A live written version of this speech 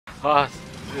Oh,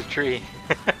 it's a tree.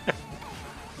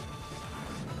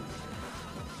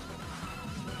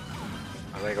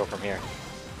 Where do I go from here?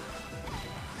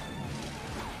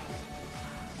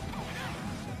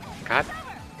 God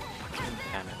fucking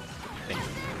damn it. Thing.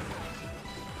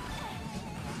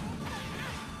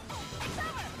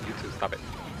 You two, stop it.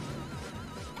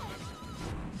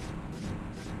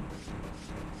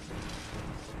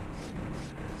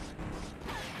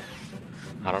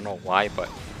 I don't know why, but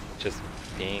just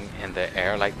being in the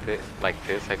air like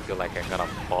this, I feel like I'm gonna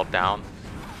fall down.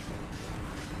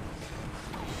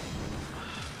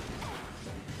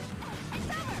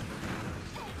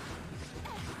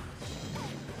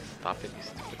 Stop it, you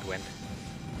stupid wind.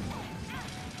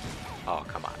 Oh,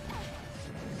 come on.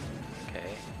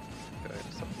 Okay, good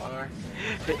so far.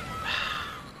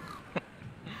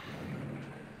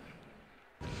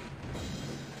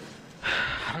 I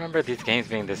don't remember these games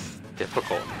being this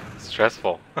difficult,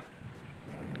 stressful.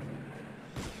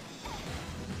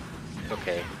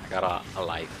 Okay, I got a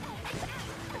life.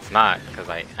 It's not, because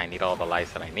I need all the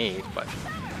lives that I need, but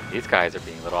these guys are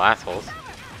being little assholes. There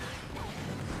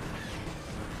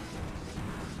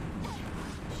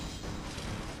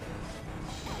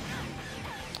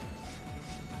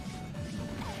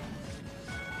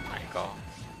you go.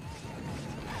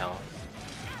 Some health.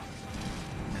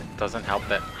 It doesn't help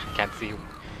that I can't see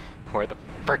where the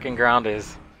frickin' ground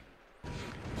is.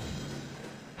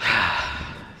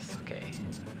 It's okay.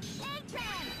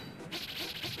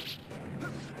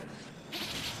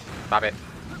 Stop it.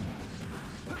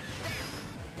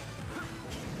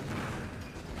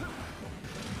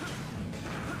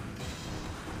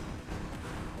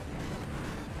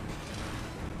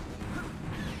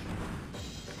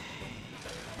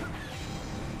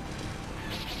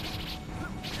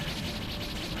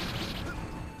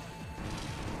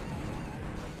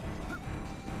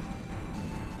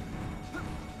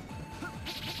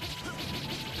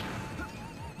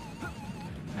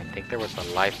 I think there was a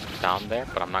life down there,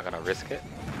 but I'm not gonna risk it.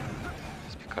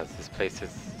 Just because this place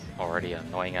is already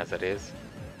annoying as it is.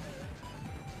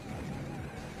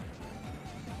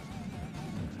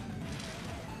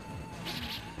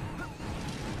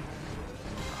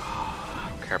 I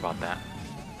don't care about that.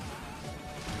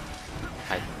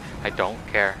 I don't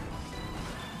care.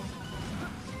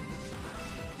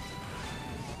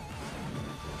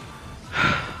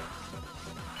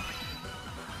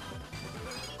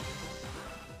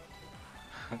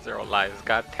 Zero lives,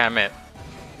 god damn it.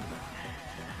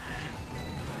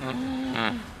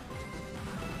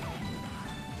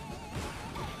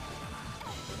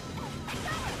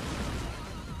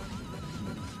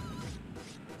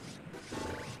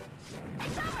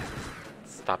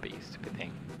 Stop it, you stupid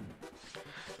thing.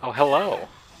 Oh, hello.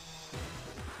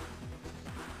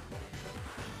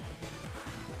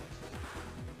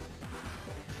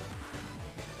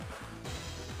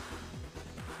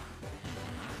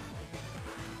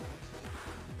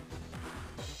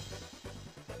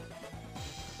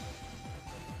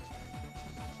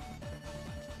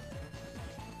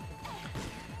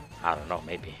 I don't know,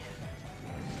 maybe.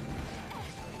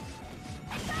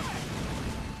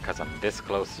 Because I'm this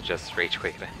close to just rage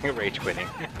quitting. Rage quitting.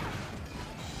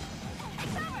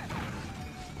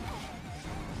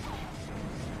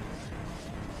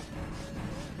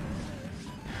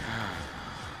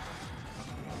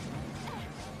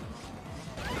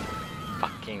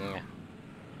 Fucking.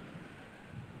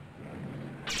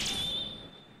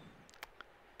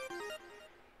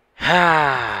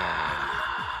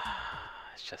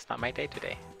 It's just not my day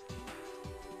today.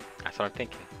 That's what I'm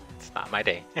thinking. It's not my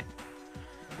day.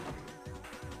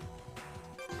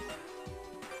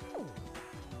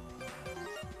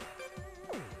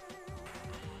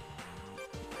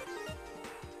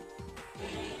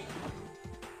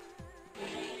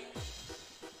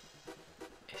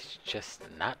 It's just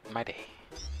not my day.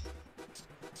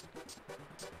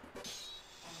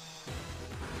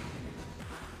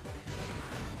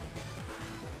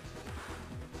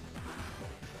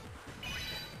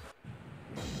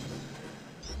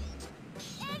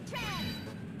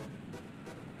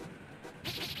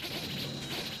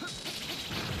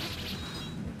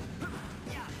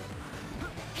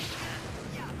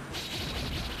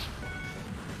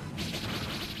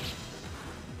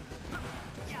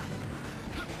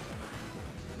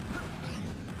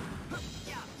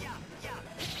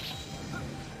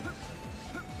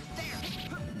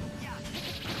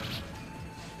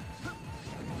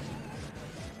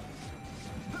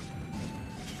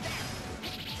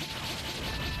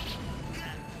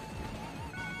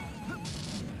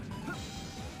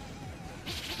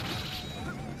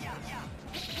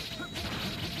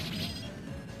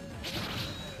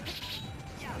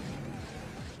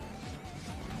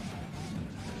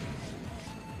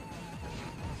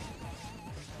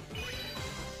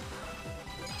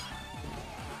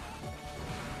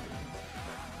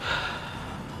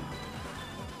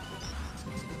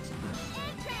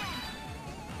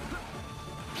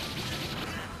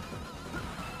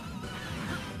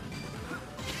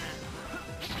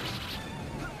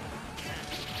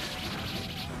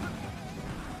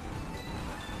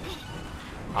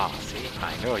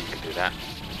 I knew you could do that.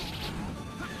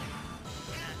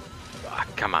 Ah,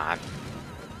 come on.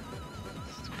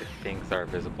 Stupid things that are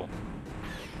visible.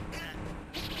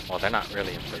 Well, they're not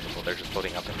really invisible. They're just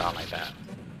floating up and down like that.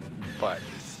 But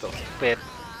it's still stupid.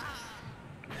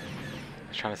 I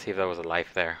was trying to see if there was a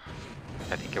life there.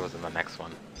 I think it was in the next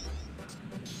one.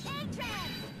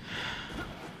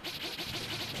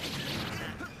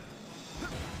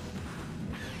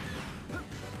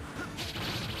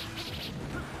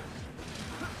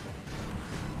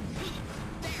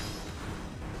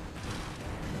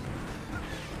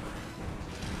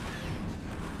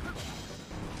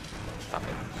 Stop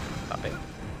it. Stop it.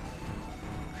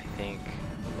 I think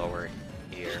lower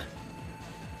here.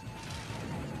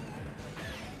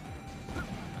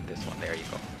 And this one, there you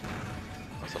go.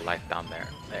 There's a life down there.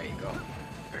 There you go.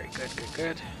 Very good, good,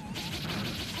 good.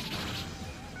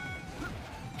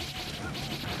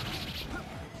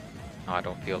 Now I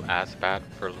don't feel as bad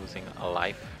for losing a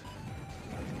life.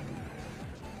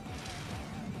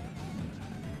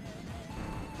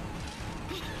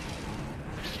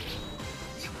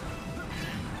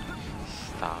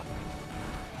 Stop.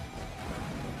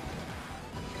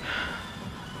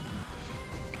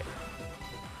 Okay.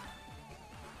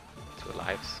 2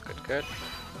 lives. Good, good.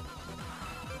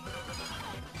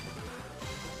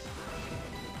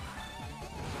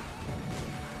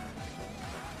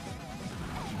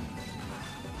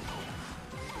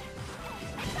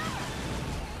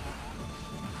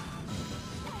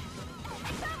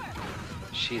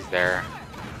 She's there.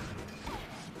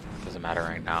 Doesn't matter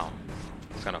right now.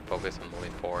 Just gonna focus on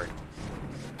moving forward.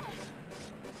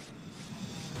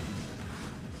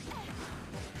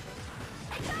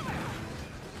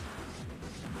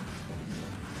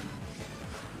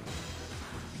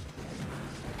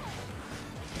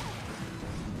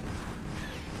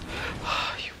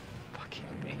 You fucking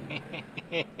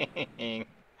thing.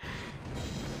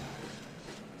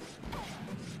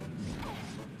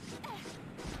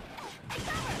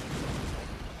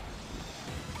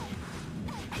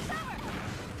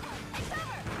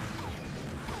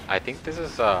 I think this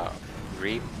is well,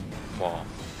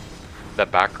 the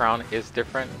background is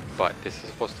different, but this is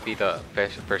supposed to be the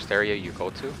first area you go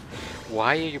to.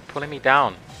 Why are you pulling me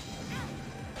down?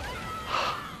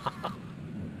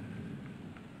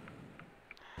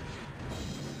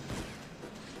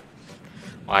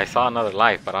 Well, I saw another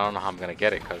life, but I don't know how I'm gonna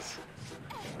get it because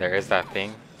there is that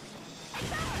thing.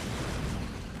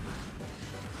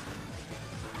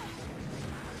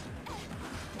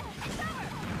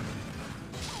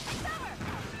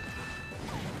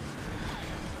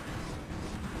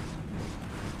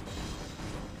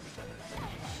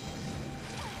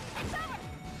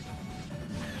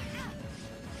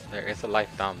 There is a life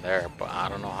down there, but I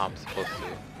don't know how I'm supposed to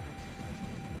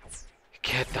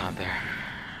get down there.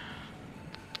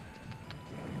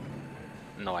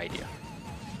 No idea.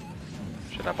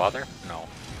 Should I bother? No.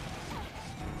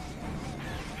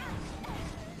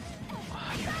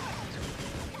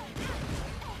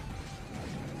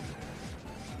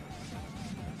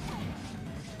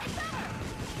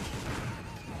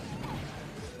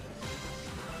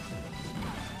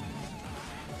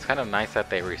 It's kind of nice that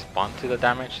they respond to the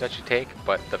damage that you take,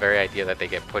 but the very idea that they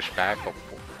get pushed back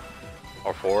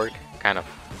or forward kind of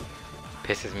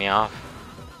pisses me off.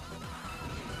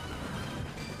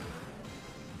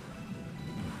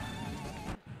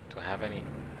 Do I have any?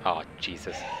 Oh,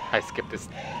 Jesus. I skipped this.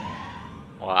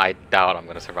 Well, I doubt I'm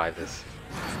going to survive this.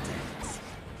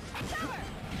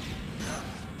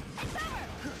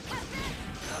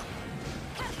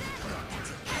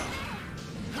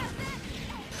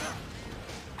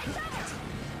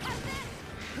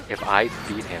 If I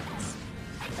beat him,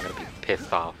 I'm gonna be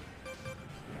pissed off.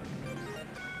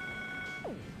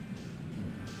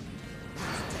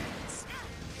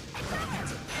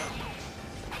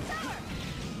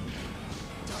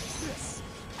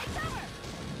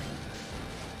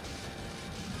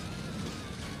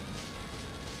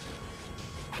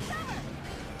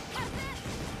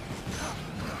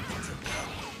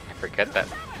 I forget that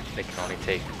they can only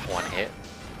take 1 hit,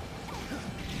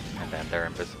 and then they're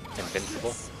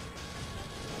invincible.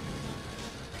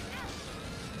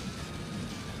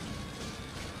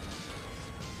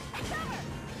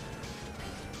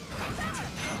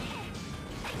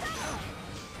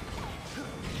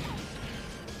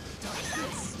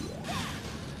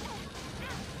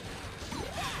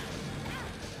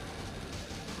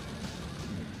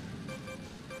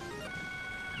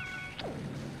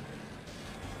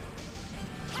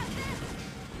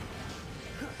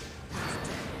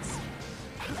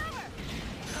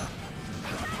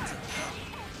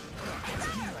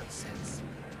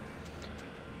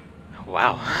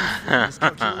 Wow. This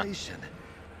calculation.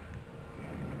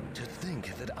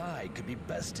 think that I could be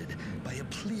bested by a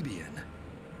plebeian?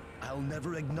 I'll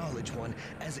never acknowledge one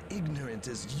as ignorant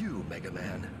as you, Mega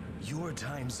Man. Your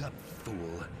time's up,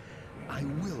 fool. I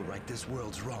will right this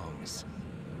world's wrongs.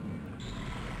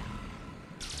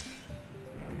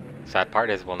 Sad part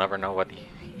is we'll never know what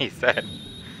he said.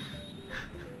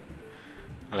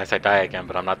 Unless I die again,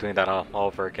 but I'm not doing that all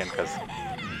over again because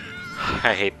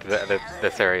I hate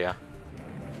this area.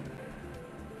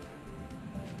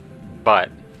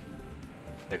 But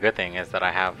the good thing is that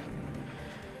I have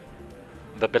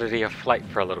the ability of flight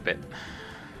for a little bit.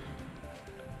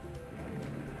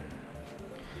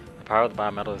 The power of the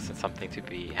biometal isn't something to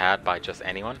be had by just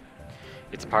anyone.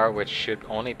 Its power which should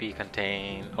only be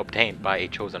obtained by a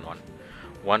chosen one.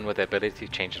 One with the ability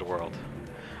to change the world.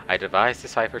 I devised the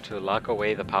cipher to lock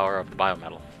away the power of the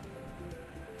biometal.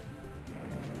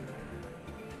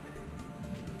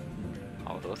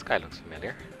 Oh, those guy looks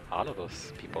familiar. All of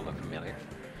those people look familiar.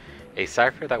 A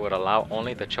cipher that would allow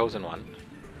only the chosen one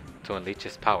to unleash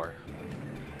his power.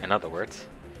 In other words,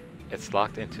 it's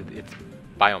locked into its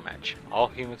biomatch. All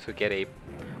humans who get a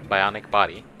bionic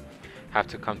body have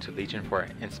to come to Legion for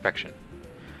inspection.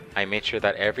 I made sure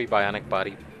that every bionic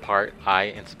body part I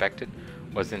inspected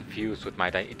was infused with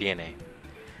my DNA.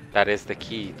 That is the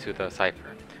key to the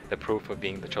cipher, the proof of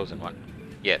being the chosen one.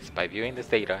 Yes, by viewing this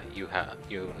data,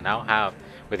 you now have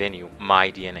within you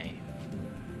my DNA.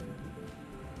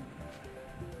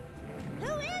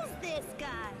 Who is this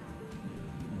guy?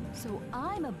 So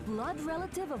I'm a blood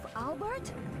relative of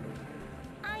Albert?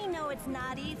 I know it's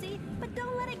not easy, but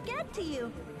don't let it get to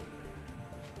you.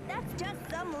 That's just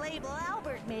some label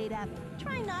Albert made up.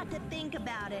 Try not to think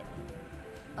about it.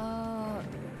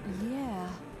 Yeah.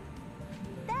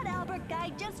 That Albert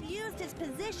guy just used his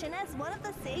position as one of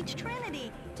the Sage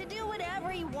Trinity to do whatever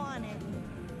he wanted.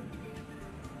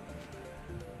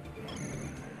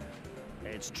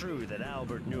 It's true that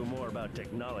Albert knew more about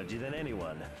technology than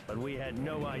anyone, but we had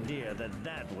no idea that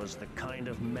that was the kind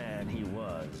of man he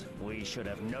was. We should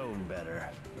have known better.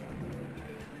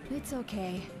 It's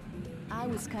okay. I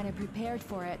was kind of prepared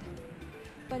for it.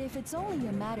 But if it's only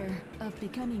a matter of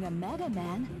becoming a Mega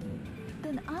Man,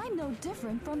 then I'm no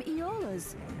different from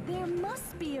Iola's. There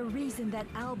must be a reason that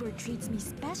Albert treats me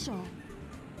special.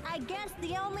 I guess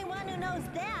the only one who knows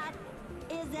that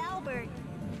is Albert.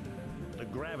 The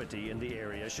gravity in the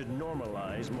area should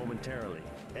normalize momentarily.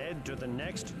 Head to the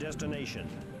next destination.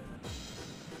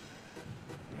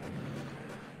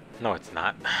 No, it's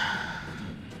not.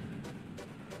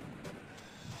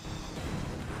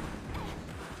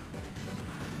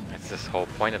 That's this whole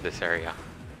point of this area.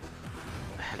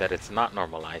 That it's not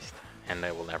normalized, and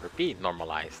it will never be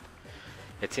normalized.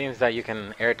 It seems that you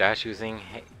can air dash using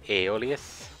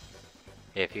Aeolus.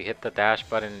 If you hit the dash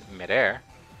button midair,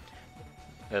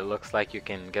 it looks like you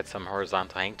can get some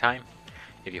horizontal hang time.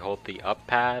 If you hold the up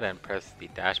pad and press the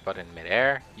dash button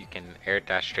midair, you can air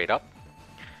dash straight up.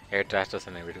 Air dash does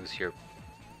not reduce your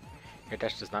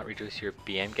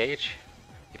BM gauge.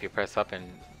 If you press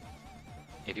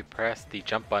the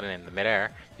jump button in the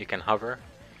midair, you can hover.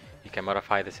 You can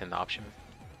modify this in the option.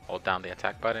 Hold down the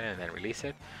attack button and then release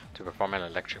it to perform an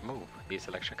electric move. These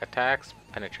electric attacks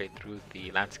penetrate through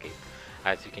the landscape,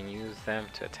 as you can use them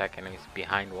to attack enemies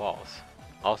behind walls.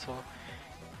 Also,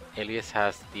 Alias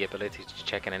has the ability to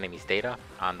check an enemy's data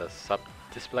on the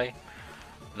sub-display.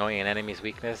 Knowing an enemy's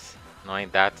weakness,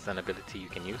 knowing that's an ability you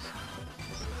can use.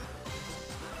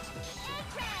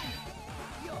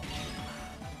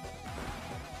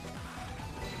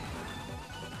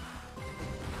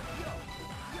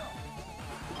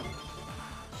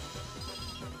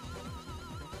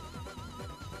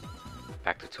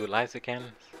 Back to 2 lives again.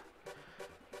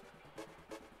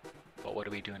 But what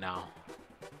do we do now?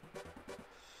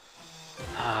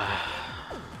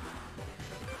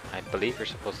 I believe you're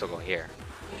supposed to go here.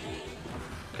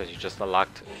 Because you just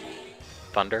unlocked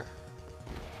Thunder.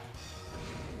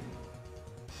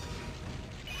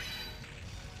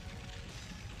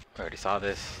 I already saw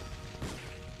this.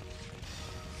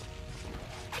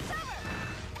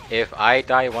 If I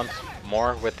die once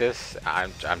more with this,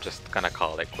 I'm just gonna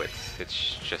call it quits.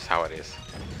 It's just how it is.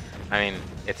 I mean,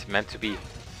 it's meant to be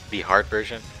the hard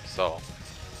version, so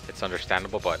it's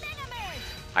understandable, but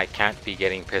I can't be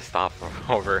getting pissed off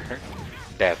over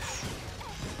deaths.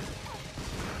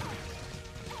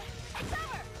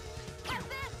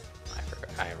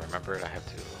 I remembered I have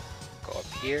to go up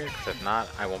here, because if not,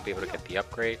 I won't be able to get the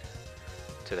upgrade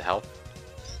to the health.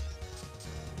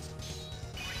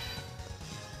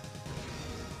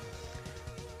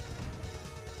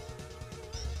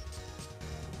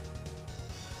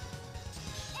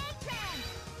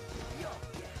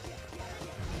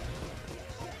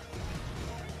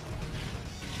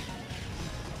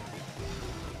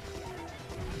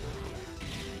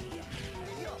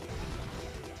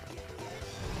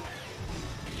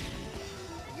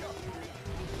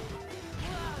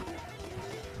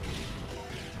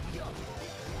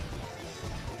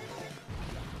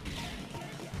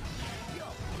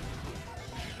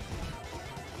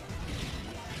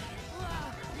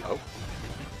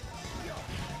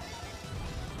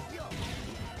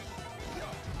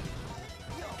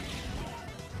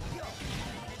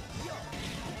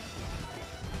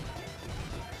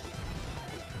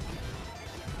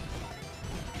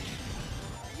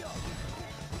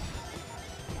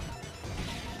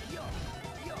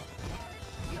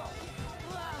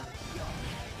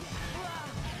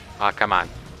 Ah, come on.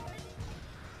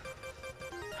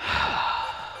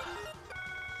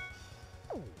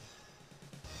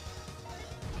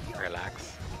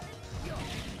 Relax.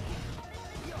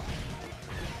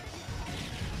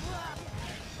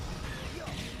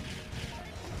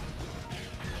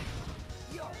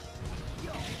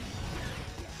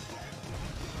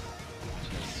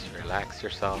 Just relax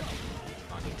yourself.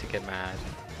 No need to get mad.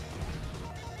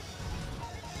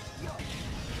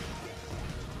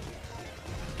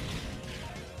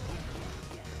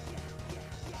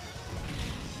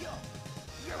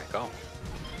 There we go.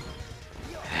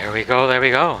 There we go, there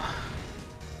we go.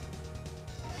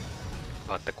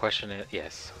 But the question is,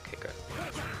 yes, okay, good.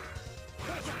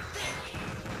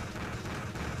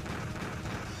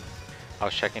 I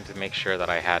was checking to make sure that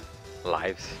I had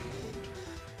lives.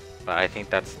 But I think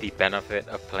that's the benefit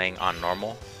of playing on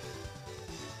normal.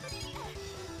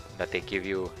 That they give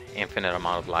you infinite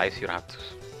amount of lives. You don't have to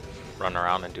run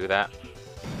around and do that.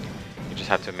 You just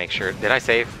have to make sure. Did I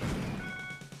save?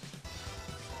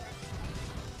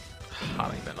 I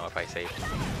don't even know if I saved.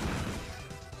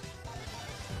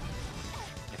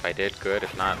 If I did, good.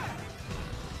 If not,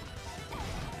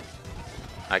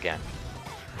 again.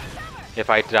 If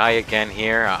I die again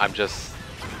here, I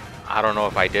don't know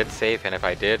if I did save, and if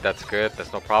I did, that's good.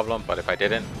 That's no problem. But if I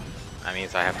didn't, that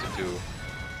means I have to do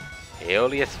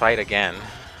Aeolius fight again.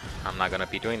 I'm not gonna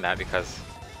be doing that because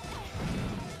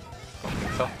I don't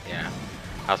think so. Yeah,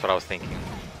 that's what I was thinking,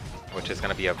 which is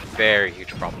gonna be a very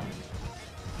huge problem.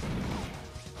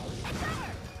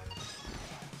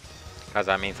 Because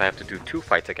that means I have to do 2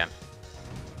 fights again.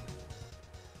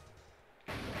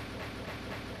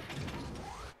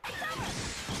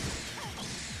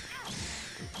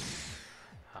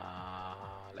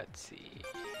 Let's see.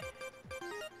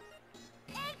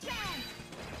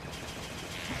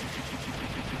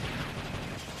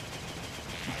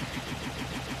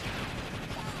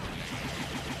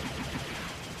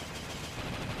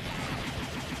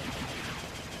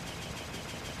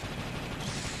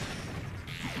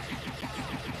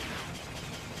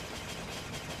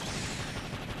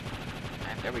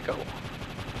 There we go.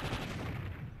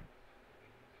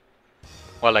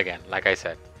 Well, again, like I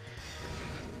said,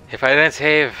 if I didn't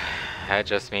save, that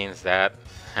just means that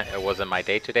it wasn't my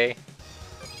day today.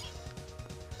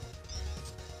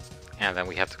 And then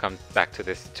we have to come back to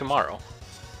this tomorrow.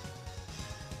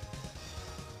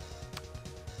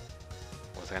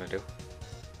 What was I gonna do?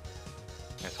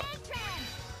 This one.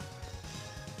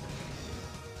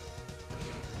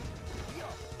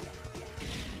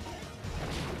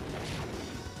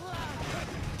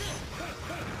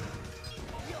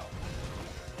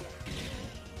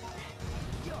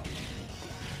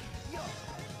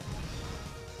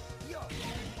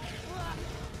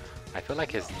 I feel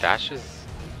like his dashes.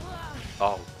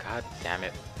 Oh, god damn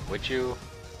it. Would you?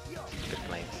 Stupid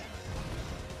flames.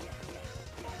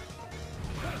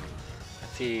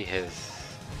 Let's see his.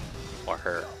 Or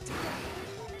her.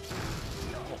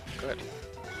 Oh, good.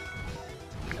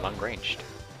 Long ranged.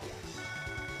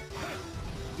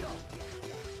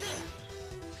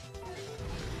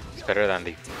 It's better than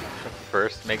the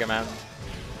first Mega Man.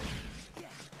 Give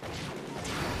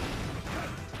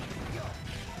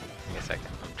me a second.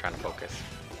 Trying to focus.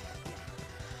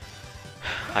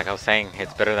 Like I was saying,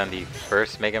 it's better than the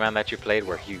first Mega Man that you played,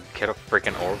 where you get a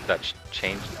freaking orb that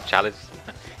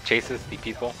chases the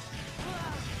people.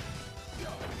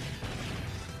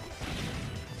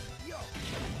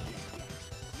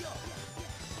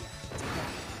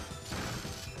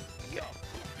 Okay.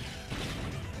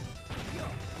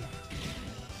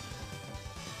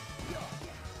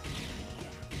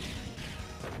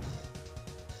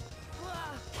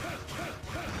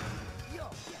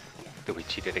 Did we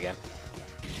cheat it again?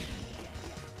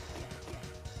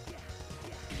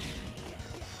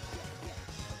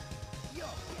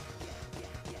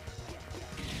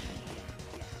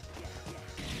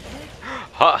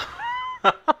 Huh.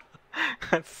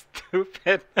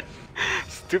 Stupid.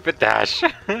 Stupid dash.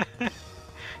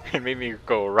 It made me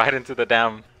go right into the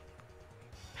damn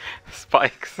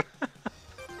spikes.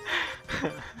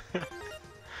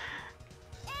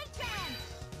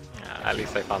 At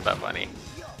least I found that funny.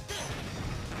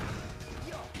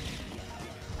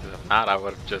 If not, I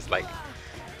would have just like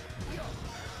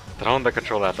thrown the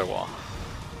controller at the wall.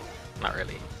 Not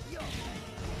really.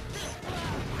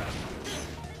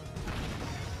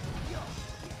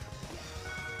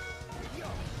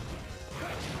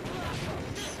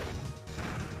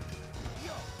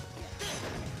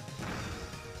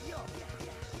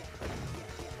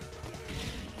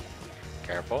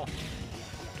 Careful.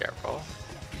 Careful.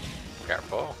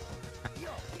 Careful.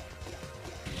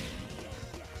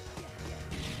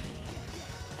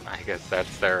 I guess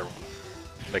that's the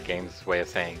game's way of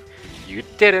saying, you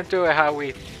didn't do it how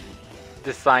we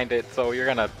designed it, so you're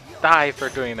gonna die for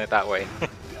doing it that way.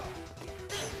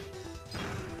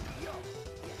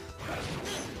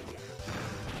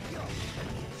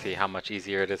 See how much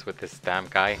easier it is with this damn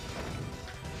guy.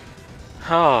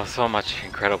 Oh, so much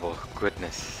incredible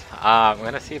goodness. I'm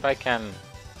gonna see if I can,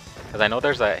 because I know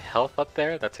there's a health up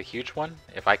there, that's a huge one.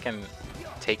 If I can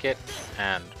take it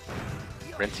and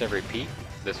rinse and repeat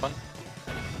this one.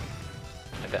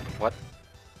 And then, what?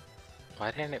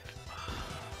 Why didn't it?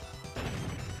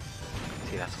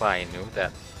 See, that's why I knew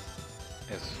that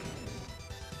is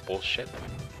bullshit.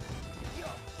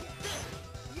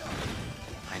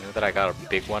 I knew that I got a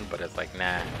big one, but it's like,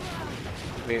 nah,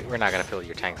 we're not gonna fill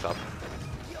your tanks up.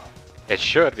 It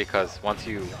should, because once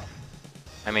you,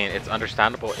 I mean, it's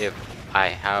understandable if I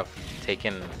have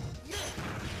taken,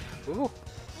 ooh,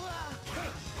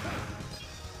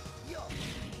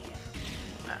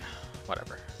 nah,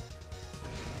 whatever.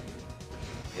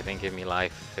 It didn't give me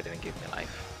life, it didn't give me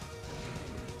life.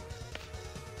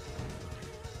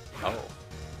 Oh,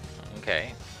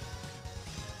 okay.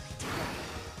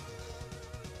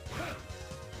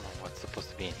 What's supposed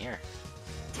to be in here?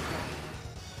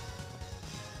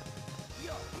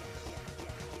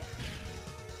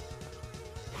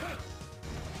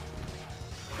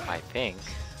 I think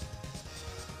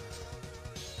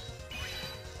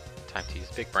time to use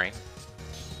big brain.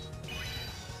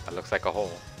 That looks like a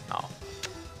hole. No.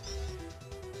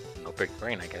 No big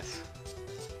brain, I guess.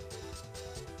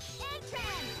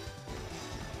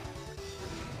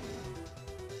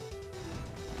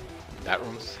 That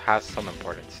room has some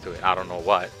importance to it. I don't know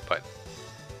what, but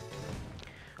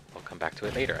we'll come back to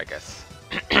it later, I guess.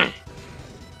 The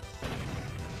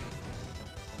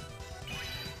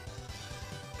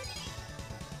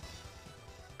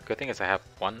good thing is I have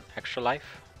one extra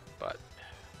life, but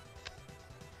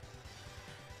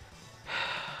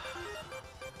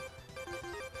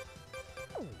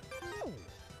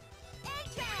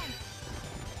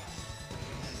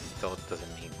still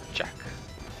doesn't mean jack.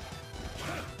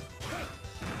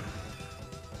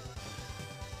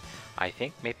 I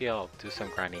think maybe I'll do some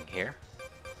grinding here,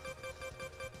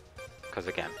 because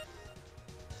again,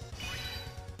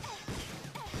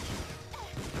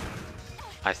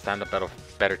 I stand a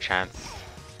better chance.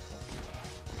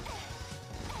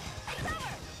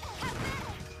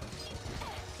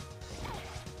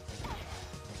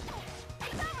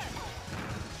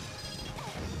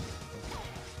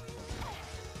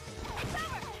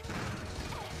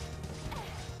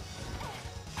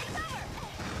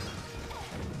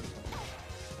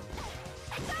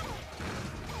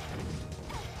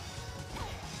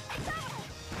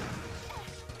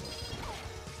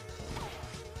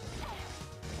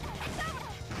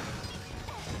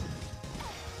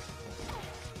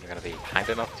 Gonna be kind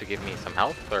enough to give me some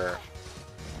health, or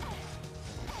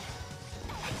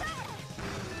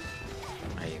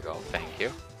there you go, thank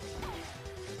you.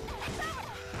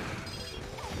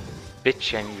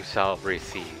 Bitch and you shall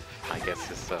receive, I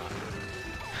guess is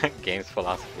game's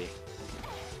philosophy.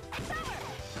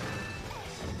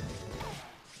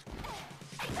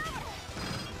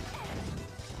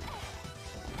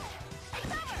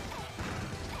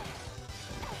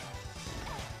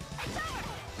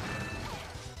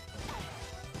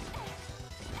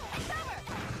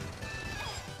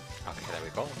 Okay, there we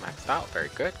go. Maxed out. Very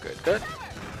good, good, good.